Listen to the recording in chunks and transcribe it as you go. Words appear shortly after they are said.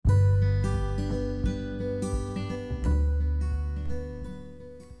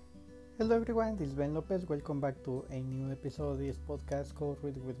Hello everyone, this is Ben Lopez. Welcome back to a new episode of this podcast called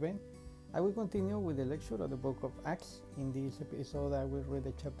Read with Ben. I will continue with the lecture of the book of Acts. In this episode I will read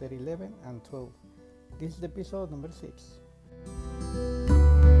the chapter 11 and 12. This is the episode number 6.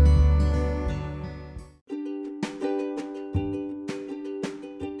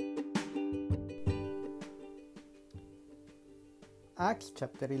 Acts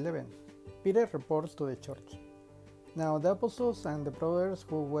chapter 11. Peter reports to the church. Now the apostles and the brothers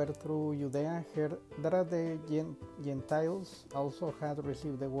who were through Judea heard that the Gentiles also had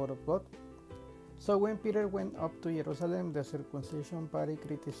received the word of God. So when Peter went up to Jerusalem, the circumcision party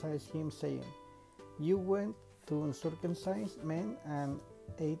criticized him, saying, "You went to uncircumcised men and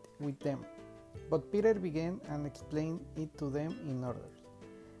ate with them." But Peter began and explained it to them in order.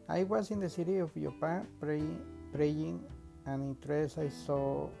 "I was in the city of Joppa praying, and in trance I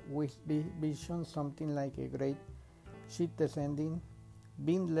saw with vision something like a great sheet descending,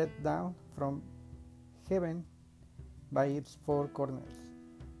 being let down from heaven by its four corners.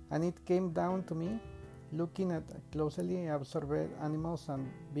 And it came down to me, looking at closely observed animals and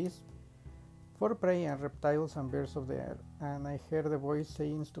beasts, for prey and reptiles and birds of the air. And I heard a voice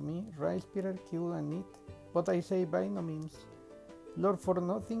saying to me, 'Rise, Peter, kill and eat.' But I say, 'By no means, Lord, for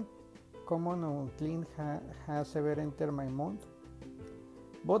nothing common or unclean has ever entered my mouth.'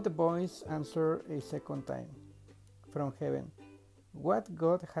 But the voice answered a second time from heaven, 'What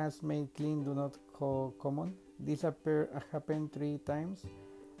God has made clean do not call common.' This happened 3 times,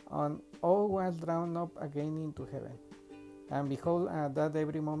 and all was drawn up again into heaven. And behold, at that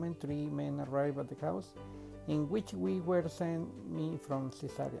every moment 3 men arrived at the house in which we were sent me from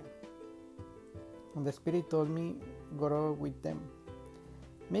Caesarea. And the Spirit told me, 'Go with them.'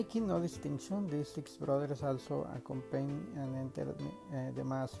 Making no distinction, these 6 brothers also accompanied and entered the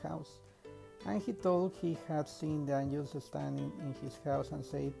mass house. And he told he had seen the angels standing in his house, and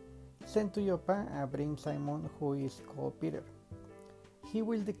said, 'Send to Joppa and bring Simon, who is called Peter. He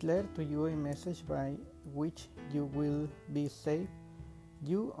will declare to you a message by which you will be saved,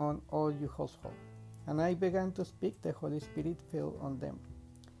 you and all your household.' And I began to speak. The Holy Spirit fell on them,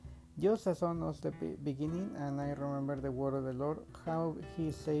 just as on us the beginning, and I remember the word of the Lord, how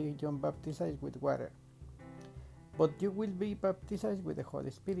he said, 'John baptized with water, but you will be baptized with the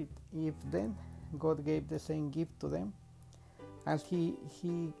Holy Spirit.' If then God gave the same gift to them as he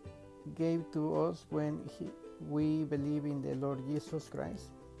gave to us when we believe in the Lord Jesus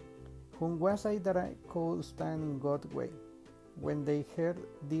Christ, whom was I that I could stand in God's way?" When they heard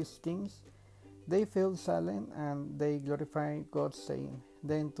these things, they fell silent, and they glorified God, saying,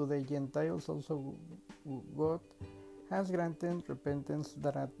 "Then to the Gentiles also God has granted repentance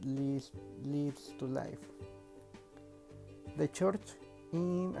that at least leads to life." The church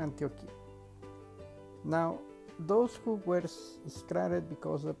in Antioch. Now, those who were scattered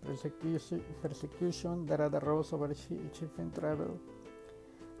because of persecution that had arose over chieftain travel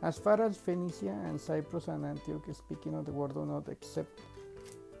as far as Phoenicia and Cyprus and Antioch, speaking of the word, do not accept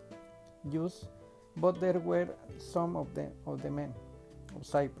Jews, but there were some of the men of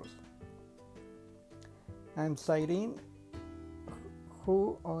Cyprus and Cyrene,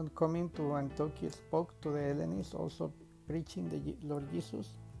 who on coming to Antioch spoke to the Hellenists, also preaching the Lord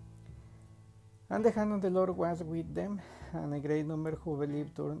Jesus. And the hand of the Lord was with them, and a great number who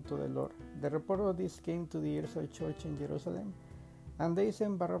believed turned to the Lord. The report of this came to the ears of the church in Jerusalem, and they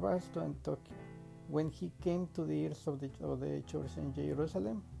sent Barnabas to Antioch. When he came to the ears of the church in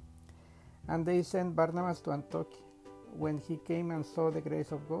Jerusalem, and they sent Barnabas to Antioch. When he came and saw the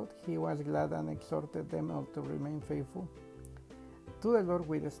grace of God, he was glad and exhorted them all to remain faithful to the Lord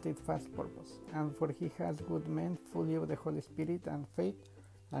with a steadfast purpose. And for he has good men, full of the Holy Spirit and faith,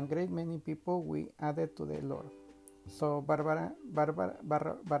 and great many people we added to the Lord. So Barnabas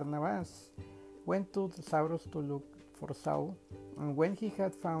went to Cyprus to look for Saul, and when he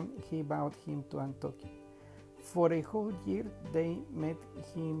had found, he brought him to Antioch. For a whole year they met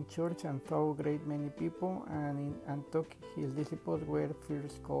him church and found great many people, and in Antioch his disciples were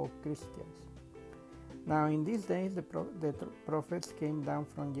first called Christians. Now in these days the prophets came down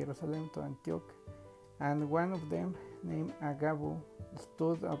from Jerusalem to Antioch, and one of them, named Agabus,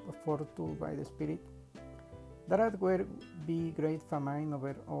 stood up foretold by the Spirit that there be great famine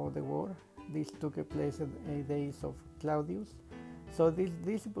over all the world. This took place in the days of Claudius. So these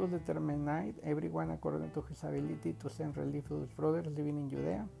disciples determined, everyone according to his ability, to send relief to his brothers living in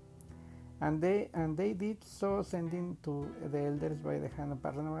Judea. And they did so, sending to the elders by the hand of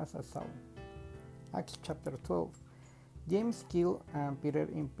Barnabas and Saul. Acts chapter 12. James killed and Peter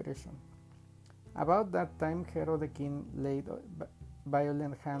in prison. About that time Herod the king laid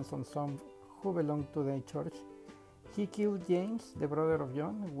violent hands on some who belonged to the church. He killed James, the brother of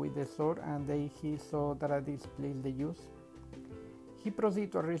John, with the sword, and he saw that this pleased the Jews. He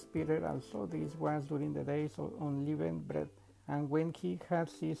proceeded to arrest Peter also. This was during the days of unleavened bread. And when he had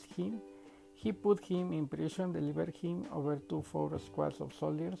seized him, he put him in prison, delivered him over to 4 squads of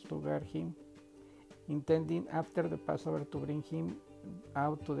soldiers to guard him, intending after the Passover to bring him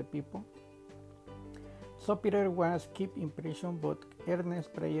out to the people. So Peter was kept in prison, but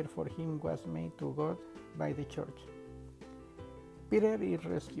earnest prayer for him was made to God by the church. Peter is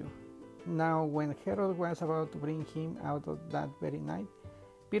rescued. Now when Herod was about to bring him out that very night,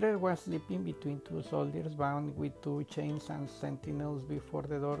 Peter was sleeping between 2 soldiers bound with 2 chains, and sentinels before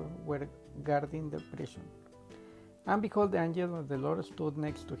the door were guarding the prison. And behold, the angel of the Lord stood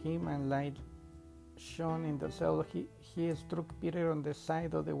next to him, and light shone in the cell. He struck Peter on the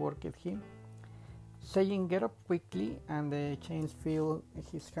side of the work at him, saying, "Get up quickly." And the chains filled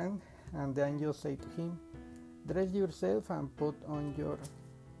his hand. And the angel said to him, "Dress yourself and put on your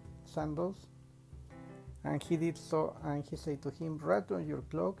sandals." And he did so, and he said to him, "Wrap on your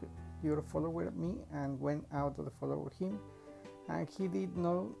cloak, you follow me," and went out to follow him. And he did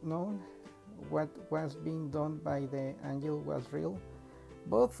not know what was being done by the angel was real.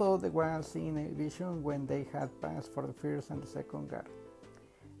 Both thought they were seeing a vision when they had passed for the first and the second guard.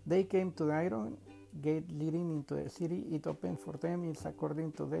 They came to the iron gate leading into the city. It opened for them, it's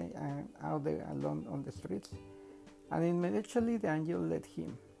according to them, and out they alone on the streets. And immediately the angel led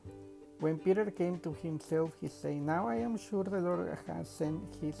him. When Peter came to himself, he said, "Now I am sure the Lord has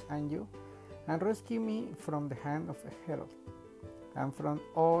sent his angel and rescued me from the hand of Herod and from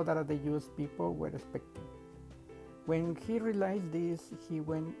all that the Jewish people were expecting." When he realized this, he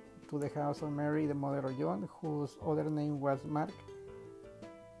went to the house of Mary, the mother of John, whose other name was Mark,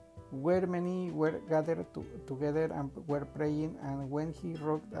 where many were gathered together and were praying. And when he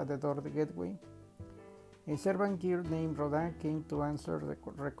knocked at the door of the gateway, a servant girl named Rhoda came to answer,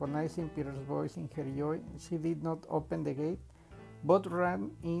 recognizing Peter's voice in her joy. She did not open the gate, but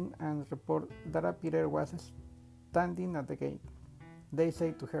ran in and reported that Peter was standing at the gate. They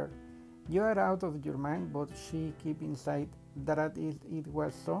said to her, "You are out of your mind," but she kept inside that it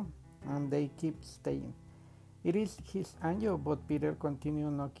was so, and they kept staying. "It is his angel." But Peter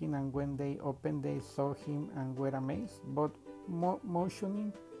continued knocking, and when they opened, they saw him and were amazed. But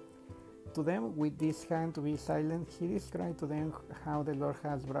motioning to them with his hand to be silent, he described to them how the Lord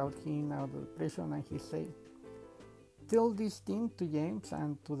has brought him out of the prison, and he said, "Tell this thing to James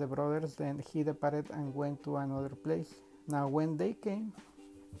and to the brothers." Then he departed and went to another place. Now when they came,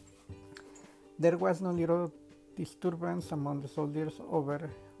 there was no little disturbance among the soldiers over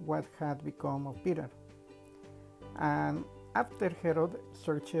what had become of Peter. And after Herod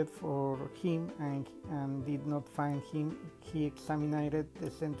searched for him and did not find him, he examined the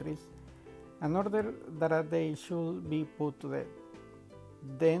sentries and ordered that they should be put to death.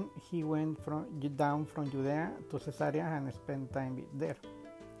 Then he went down from Judea to Caesarea and spent time there.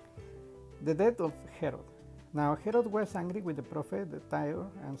 The death of Herod. Now Herod was angry with the prophet, the Tyre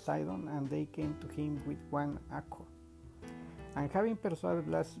and Sidon, and they came to him with one accord. And having persuaded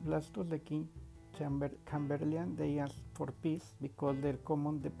Blastus, the king Chamberlain, they asked for peace, because their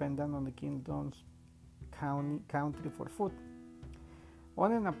common depended on the kingdom's country for food.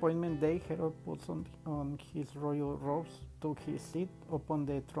 On an appointment day, Herod puts on his royal robes, took his seat upon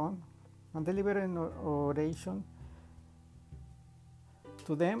the throne, and delivered an oration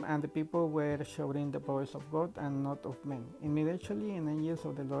to them, and the people were shouting the voice of God and not of men. Immediately an angel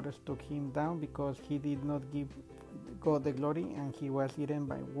of the Lord struck him down, because he did not give God the glory, and he was eaten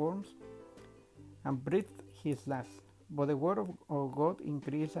by worms and breathed his last. But the word of God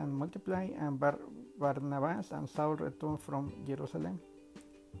increased and multiplied, and Barnabas and Saul returned from Jerusalem.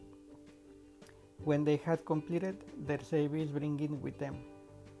 When they had completed their service, bringing with them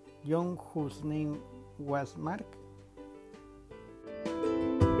John, whose name was Mark,